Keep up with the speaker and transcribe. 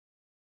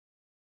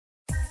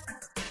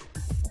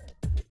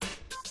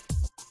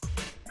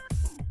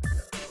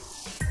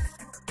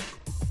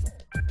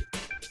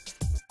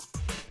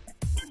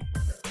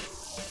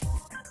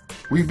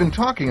We've been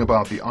talking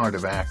about the art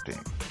of acting,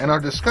 and our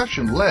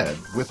discussion led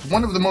with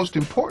one of the most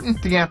important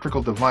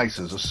theatrical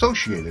devices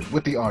associated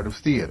with the art of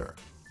theater,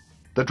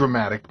 the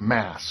dramatic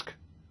mask.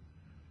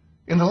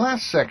 In the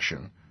last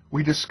section,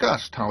 we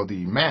discussed how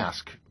the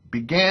mask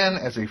began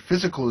as a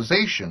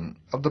physicalization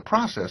of the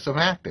process of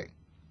acting.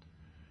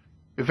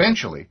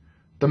 Eventually,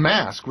 the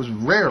mask was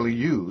rarely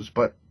used,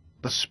 but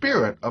the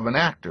spirit of an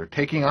actor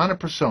taking on a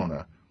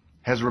persona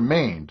has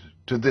remained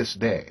to this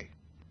day.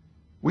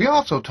 We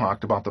also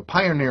talked about the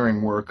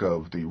pioneering work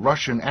of the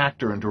Russian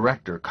actor and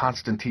director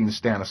Konstantin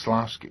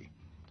Stanislavski.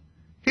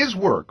 His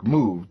work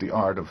moved the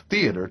art of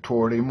theater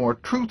toward a more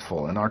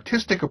truthful and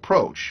artistic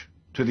approach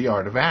to the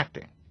art of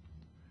acting.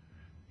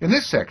 In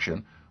this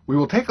section, we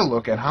will take a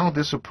look at how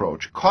this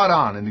approach caught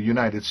on in the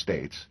United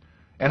States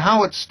and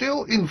how it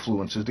still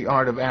influences the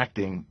art of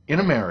acting in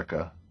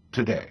America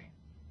today.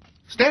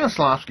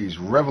 Stanislavski's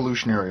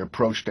revolutionary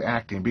approach to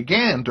acting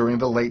began during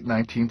the late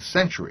 19th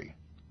century.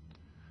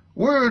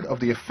 Word of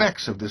the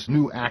effects of this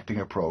new acting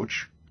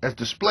approach, as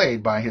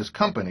displayed by his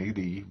company,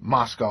 the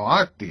Moscow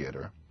Art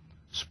Theater,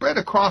 spread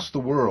across the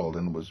world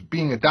and was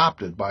being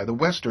adopted by the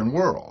Western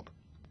world.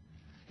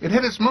 It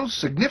had its most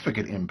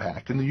significant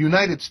impact in the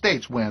United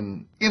States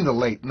when, in the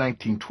late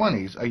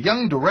 1920s, a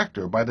young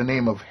director by the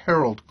name of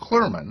Harold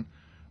Clurman,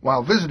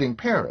 while visiting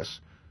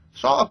Paris,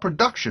 saw a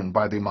production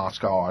by the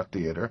Moscow Art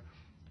Theater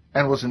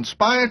and was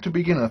inspired to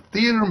begin a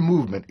theater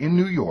movement in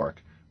New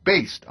York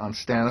based on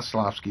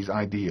Stanislavski's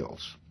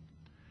ideals.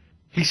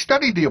 He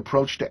studied the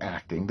approach to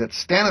acting that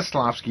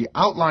Stanislavski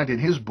outlined in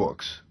his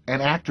books,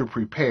 An Actor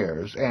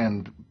Prepares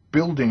and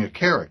Building a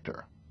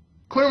Character.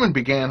 Clurman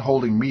began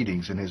holding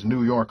meetings in his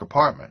New York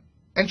apartment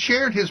and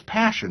shared his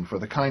passion for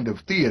the kind of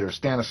theater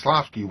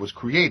Stanislavski was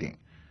creating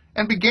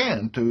and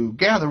began to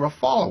gather a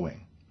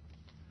following.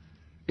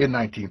 In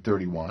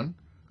 1931,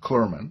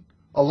 Clurman,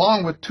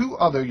 along with two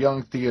other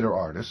young theater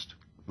artists,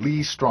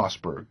 Lee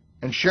Strasberg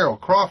and Cheryl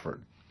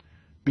Crawford,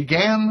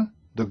 began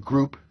the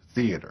Group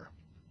Theater.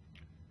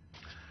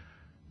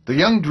 The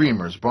young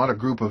dreamers brought a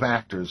group of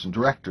actors and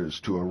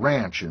directors to a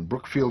ranch in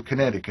Brookfield,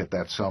 Connecticut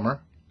that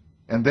summer,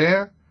 and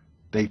there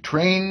they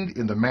trained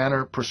in the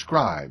manner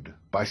prescribed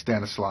by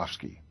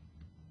Stanislavski.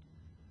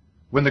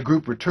 When the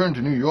group returned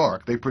to New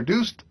York, they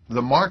produced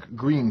the Mark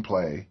Greene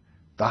play,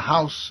 The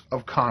House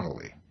of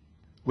Connolly.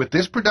 With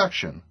this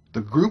production,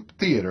 the Group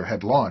Theater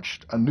had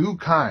launched a new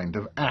kind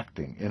of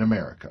acting in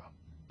America.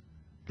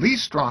 Lee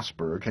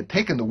Strasberg had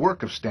taken the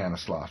work of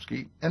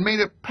Stanislavski and made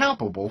it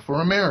palpable for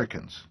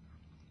Americans.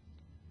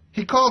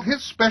 He called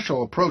his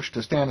special approach to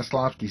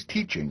Stanislavski's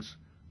teachings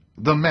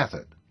the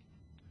method.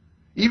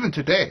 Even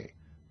today,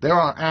 there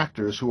are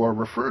actors who are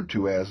referred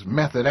to as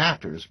method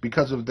actors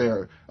because of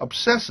their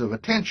obsessive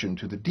attention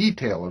to the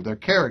detail of their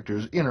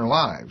characters' inner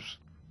lives.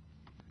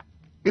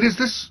 It is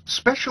this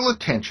special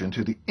attention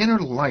to the inner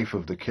life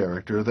of the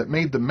character that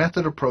made the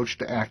method approach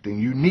to acting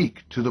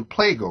unique to the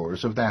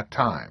playgoers of that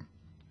time.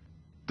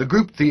 The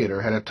Group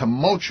Theater had a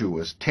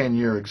tumultuous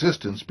 10-year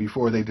existence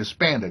before they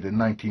disbanded in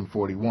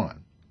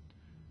 1941.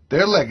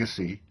 Their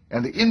legacy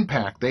and the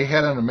impact they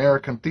had on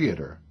American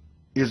theater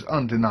is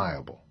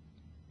undeniable.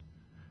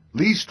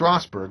 Lee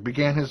Strasberg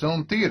began his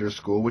own theater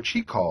school, which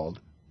he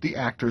called the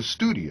Actors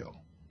Studio.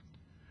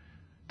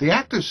 The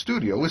Actors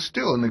Studio is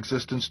still in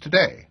existence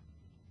today.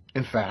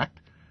 In fact,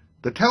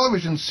 the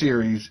television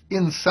series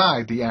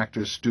Inside the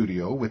Actors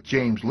Studio with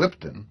James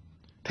Lipton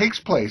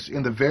takes place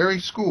in the very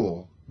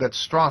school that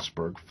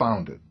Strasberg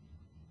founded.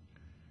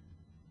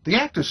 The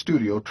Actors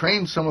Studio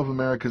trained some of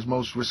America's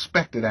most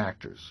respected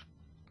actors.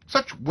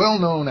 Such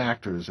well-known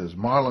actors as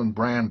Marlon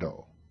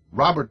Brando,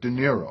 Robert De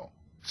Niro,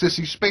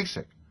 Sissy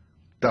Spacek,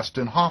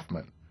 Dustin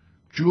Hoffman,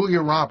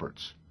 Julia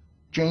Roberts,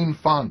 Jane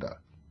Fonda,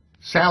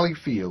 Sally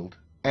Field,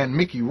 and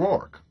Mickey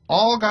Rourke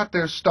all got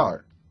their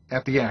start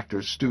at the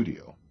Actors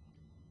Studio.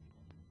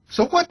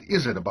 So what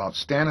is it about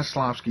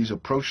Stanislavski's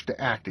approach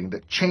to acting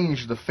that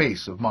changed the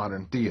face of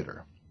modern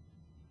theater?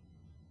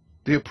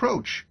 The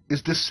approach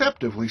is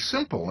deceptively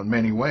simple in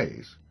many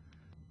ways,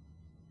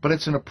 but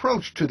it's an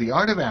approach to the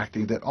art of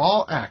acting that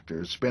all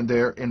actors spend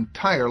their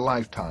entire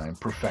lifetime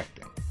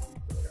perfecting.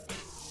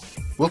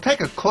 We'll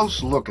take a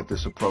close look at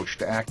this approach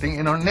to acting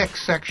in our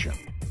next section.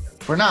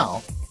 For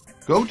now,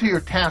 go to your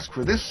task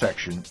for this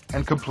section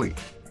and complete.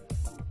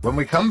 When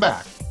we come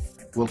back,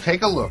 we'll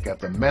take a look at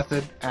the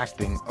method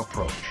acting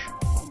approach.